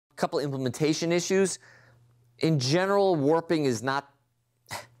couple implementation issues. In general, warping is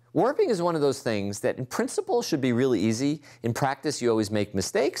one of those things that in principle should be really easy. In practice, you always make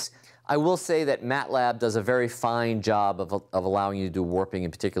mistakes. I will say that MATLAB does a very fine job of allowing you to do warping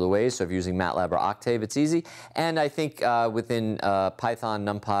in particular ways. So if you're using MATLAB or Octave, it's easy. And I think within Python,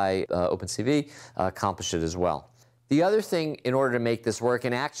 NumPy, OpenCV accomplish it as well. The other thing in order to make this work,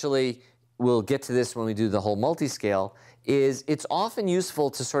 and actually we'll get to this when we do the whole multiscale, is it's often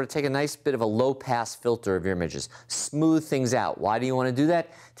useful to sort of take a nice bit of a low-pass filter of your images, smooth things out. Why do you want to do that?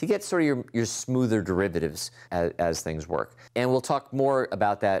 To get sort of your smoother derivatives as things work. And we'll talk more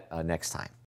about that next time.